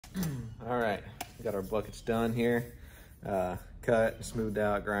All right, we got our buckets done here. Cut, smoothed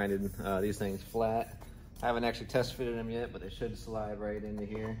out, grinded. These things flat. I haven't actually test fitted them yet, but they should slide right into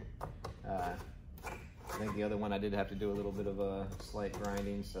here. I think the other one I did have to do a little bit of a slight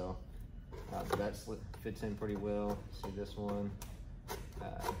grinding, so that fits in pretty well. See this one?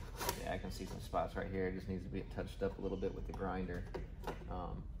 Yeah, I can see some spots right here. It just needs to be touched up a little bit with the grinder.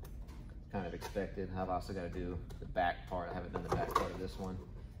 Kind of expected. I've also got to do the back part. I haven't done the back part of this one.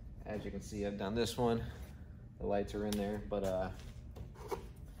 As you can see, I've done this one. The lights are in there, but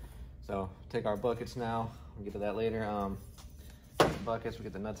so take our buckets now. We'll get to that later. Buckets, we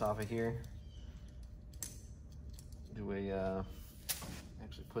get the nuts off of here. Do a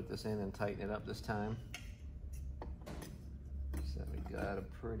actually put this in and tighten it up this time. So we got a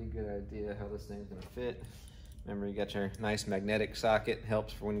pretty good idea how this thing's gonna fit. Remember, you got your nice magnetic socket.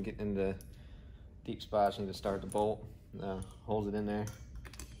 Helps for when you get into deep spots. You need to start the bolt. Holds it in there.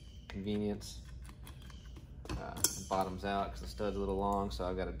 Convenience. Bottoms out because the stud's a little long, so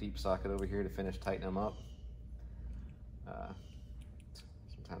I've got a deep socket over here to finish tightening them up.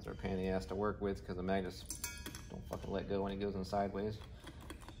 Sometimes they're a pain in the ass to work with because the magnets don't fucking let go when it goes in sideways.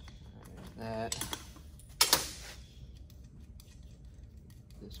 There's that.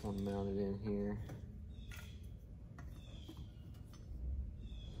 This one mounted in here.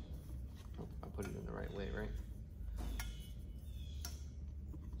 Oh, I put it in the right way, right?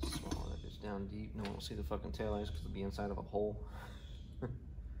 Swallow that bitch down deep. No one will see the fucking taillights because it'll be inside of a hole.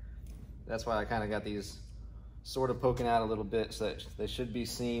 That's why I kind of got these sort of poking out a little bit, so that they should be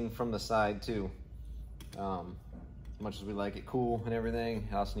seen from the side too. As much as we like it cool and everything,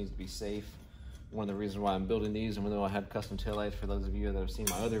 it also needs to be safe. One of the reasons why I'm building these, even though I have custom taillights for those of you that have seen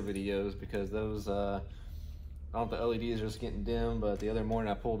my other videos, because those, I don't know if the LEDs are just getting dim, but the other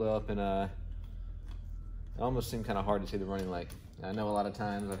morning I pulled up and it almost seemed kind of hard to see the running light. I know a lot of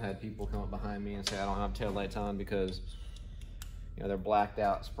times I've had people come up behind me and say I don't have taillights on because, you know, they're blacked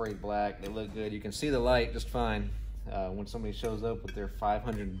out, sprayed black, they look good. You can see the light just fine. When somebody shows up with their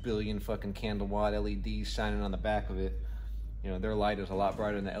 500 billion fucking candle watt LEDs shining on the back of it, you know, their light is a lot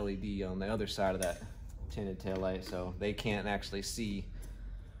brighter than the LED on the other side of that tinted tail light, so they can't actually see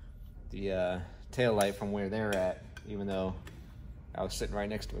the tail light from where they're at, even though I was sitting right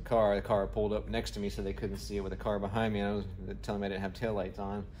next to a car. The car pulled up next to me so they couldn't see it with a car behind me, and I was telling me I didn't have tail lights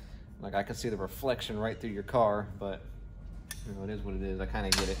on. Like, I can see the reflection right through your car, but you know, it is what it is. I kind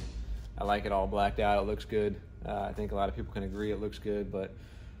of get it. I like it all blacked out. It looks good. I think a lot of people can agree it looks good, but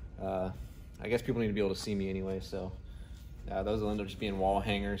I guess people need to be able to see me anyway, so those will end up just being wall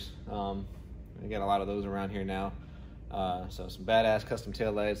hangers. I got a lot of those around here now. So some badass custom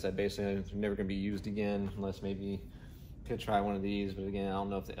taillights that basically are never going to be used again, unless maybe could try one of these, but again, I don't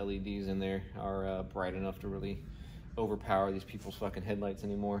know if the LEDs in there are bright enough to really overpower these people's fucking headlights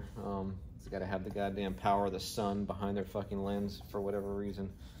anymore. It's got to have the goddamn power of the sun behind their fucking lens for whatever reason.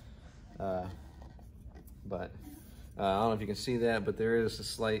 But I don't know if you can see that, but there is a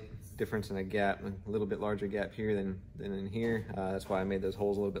slight difference in a gap, a little bit larger gap here than in here. That's why I made those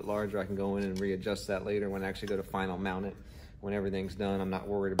holes a little bit larger. I can go in and readjust that later when I actually go to final mount it. When everything's done, I'm not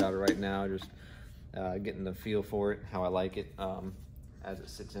worried about it right now. Just getting the feel for it, how I like it as it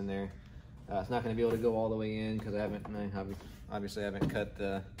sits in there. It's not going to be able to go all the way in because I haven't cut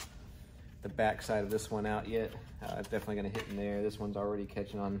the back side of this one out yet. It's definitely going to hit in there. This one's already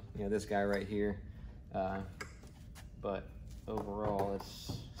catching on, you know, this guy right here. But overall,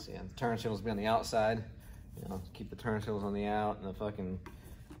 let's see, the turn signals will be on the outside. You know, keep the turn signals on the out and the fucking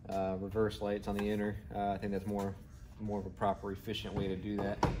reverse lights on the inner. I think that's more of a proper, efficient way to do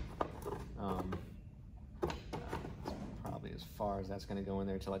that. Probably as far as that's going to go in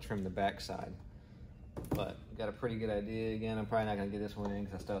there until I trim the back side. But got a pretty good idea. Again, I'm probably not going to get this one in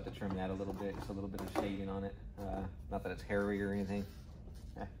because I still have to trim that a little bit. Just a little bit of shading on it. Not that it's hairy or anything.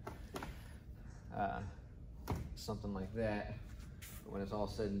 Something like that. But when it's all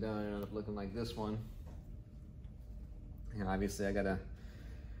said and done, it'll end up looking like this one. You know, obviously I gotta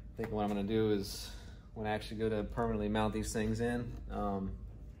think what I'm gonna do is when I actually go to permanently mount these things in.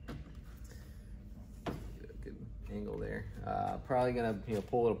 Good angle there. Probably gonna, you know,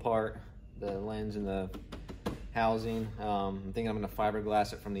 pull it apart, the lens and the housing. I'm thinking I'm gonna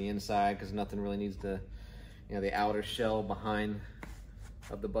fiberglass it from the inside because nothing really needs to, you know, the outer shell behind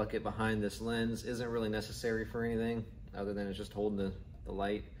of the bucket behind this lens isn't really necessary for anything other than it's just holding the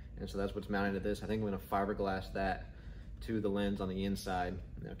light, and so that's what's mounted to this. I think I'm going to fiberglass that to the lens on the inside.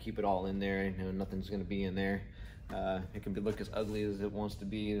 You know, keep it all in there. You know, nothing's going to be in there. It can look as ugly as it wants to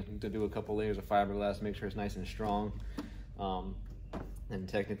be. To do a couple layers of fiberglass, make sure it's nice and strong. And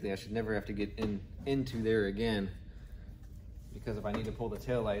technically, I should never have to get into there again because if I need to pull the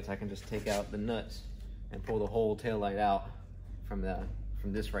taillights, I can just take out the nuts and pull the whole taillight out from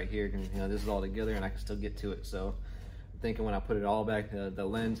this right here. You know, this is all together and I can still get to it. So I'm thinking when I put it all back, the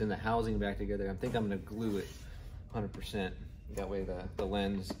lens and the housing back together, I think I'm gonna glue it 100%. That way the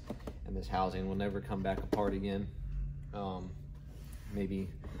lens and this housing will never come back apart again. Maybe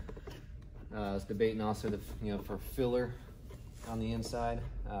I was debating also for filler on the inside.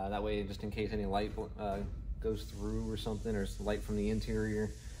 That way, just in case any light goes through or something, or light from the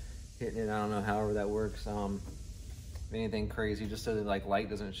interior hitting it. I don't know, however that works. Anything crazy, just so that like light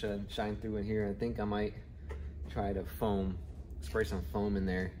doesn't shine through in here. I think I might try to spray some foam in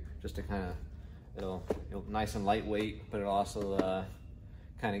there, just to kind of, it'll nice and lightweight, but it'll also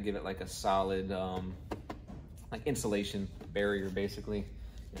kind of give it like a solid like insulation barrier, basically.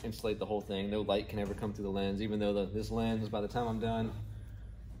 Insulate the whole thing. No light can ever come through the lens, even though this lens, by the time I'm done,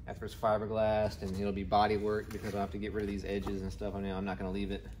 after it's fiberglassed, and it'll be body work because I'll have to get rid of these edges and stuff. I mean, I'm not gonna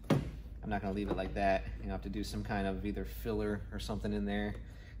leave it like that. You know, I have to do some kind of either filler or something in there,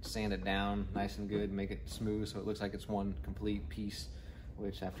 sand it down nice and good, make it smooth so it looks like it's one complete piece,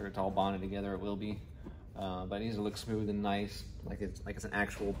 which after it's all bonded together it will be. But it needs to look smooth and nice, like it's an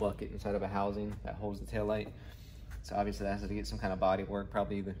actual bucket inside of a housing that holds the taillight. So obviously that has to get some kind of body work,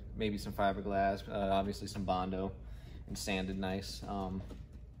 probably maybe some fiberglass, obviously some Bondo, and sanded nice.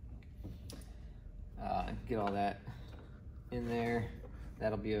 Get all that in there.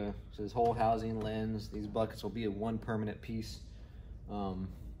 That'll be so this whole housing, lens, these buckets will be a one permanent piece. And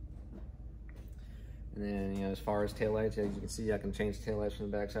then, you know, as far as taillights, as you can see, I can change the taillights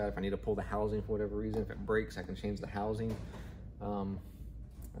from the backside. If I need to pull the housing for whatever reason, if it breaks, I can change the housing.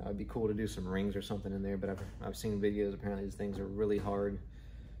 It'd be cool to do some rings or something in there, but I've seen videos. Apparently, these things are really hard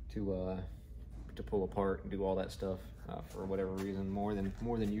to pull apart and do all that stuff for whatever reason, more than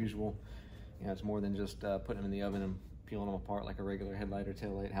usual. You know, it's more than just putting them in the oven and peeling them apart like a regular headlight or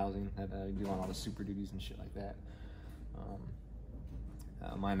taillight housing that you do on all the Supra duties and shit like that.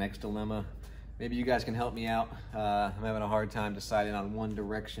 My next dilemma, maybe you guys can help me out. I'm having a hard time deciding on one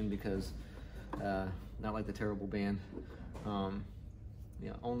direction because not like the Terrible Band. You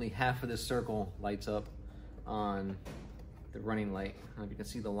know, only half of this circle lights up on the running light. I don't know if you can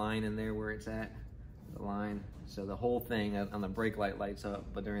see the line in there where it's at, the line. So the whole thing on the brake light lights up,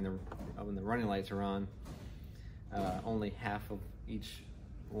 but when the running lights are on, only half of each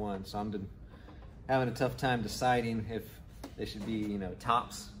one. So I'm having a tough time deciding if they should be, you know,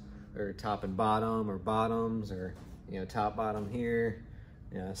 tops or top and bottom, or bottoms, or, you know, top, bottom here,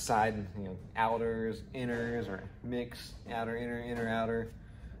 you know, side, you know, outers, inners, or mix, outer, inner, outer.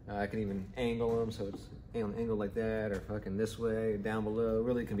 I can even angle them so it's angled like that, or fucking this way, or down below.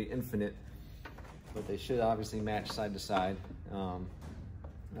 Really, it can be infinite, but they should obviously match side to side. You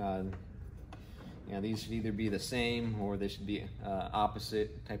know, these should either be the same or they should be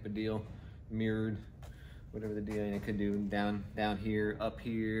opposite type of deal, mirrored, whatever the deal. You know, it could do down here, up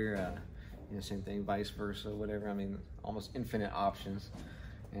here, you know, same thing, vice versa, whatever. I mean, almost infinite options.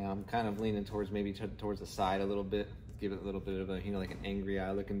 And I'm kind of leaning towards maybe towards the side a little bit, give it a little bit of a, you know, like an angry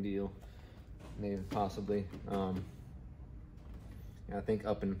eye looking deal, maybe possibly. And I think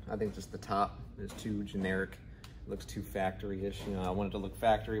just the top is too generic. It looks too factory-ish. You know, I want it to look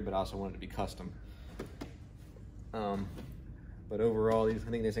factory, but I also want it to be custom. But overall, I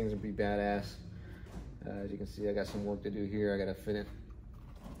think these things would be badass. As you can see, I got some work to do here. I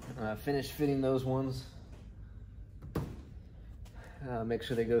gotta finish fitting those ones. Make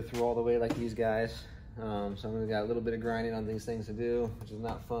sure they go through all the way like these guys. So I'm gonna got a little bit of grinding on these things to do, which is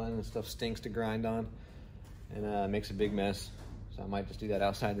not fun. This stuff stinks to grind on, and makes a big mess. So I might just do that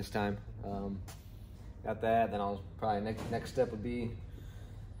outside this time. Got that. Then I'll probably next step would be,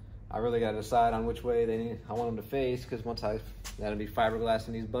 I really got to decide on which way I want them to face, because that'll be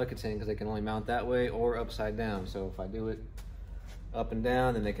fiberglassing these buckets in, because they can only mount that way or upside down. So if I do it up and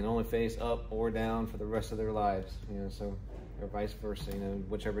down, then they can only face up or down for the rest of their lives. You know, so, or vice versa. You know,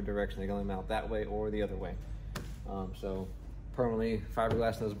 whichever direction they can only mount that way or the other way. So permanently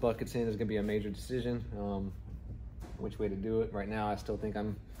fiberglassing those buckets in is gonna be a major decision. Which way to do it? Right now, I still think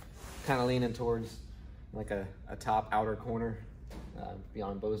I'm kind of leaning towards like a top outer corner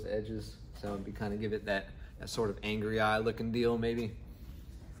beyond both edges. So it'd be kind of give it that sort of angry eye looking deal, maybe.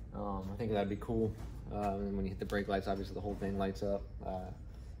 I think that'd be cool. And when you hit the brake lights, obviously the whole thing lights up.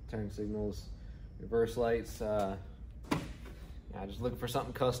 Turn signals, reverse lights. Yeah, just looking for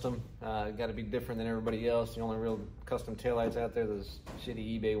something custom. Got to be different than everybody else. The only real custom taillights out there, those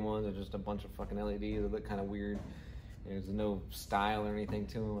shitty eBay ones, are just a bunch of fucking LEDs that look kind of weird. There's no style or anything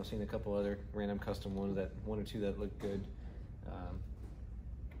to them. I've seen a couple other random custom ones, one or two that look good.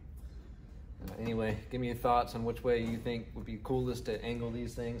 Anyway, give me your thoughts on which way you think would be coolest to angle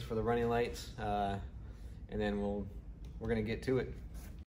these things for the running lights, and then we're gonna get to it.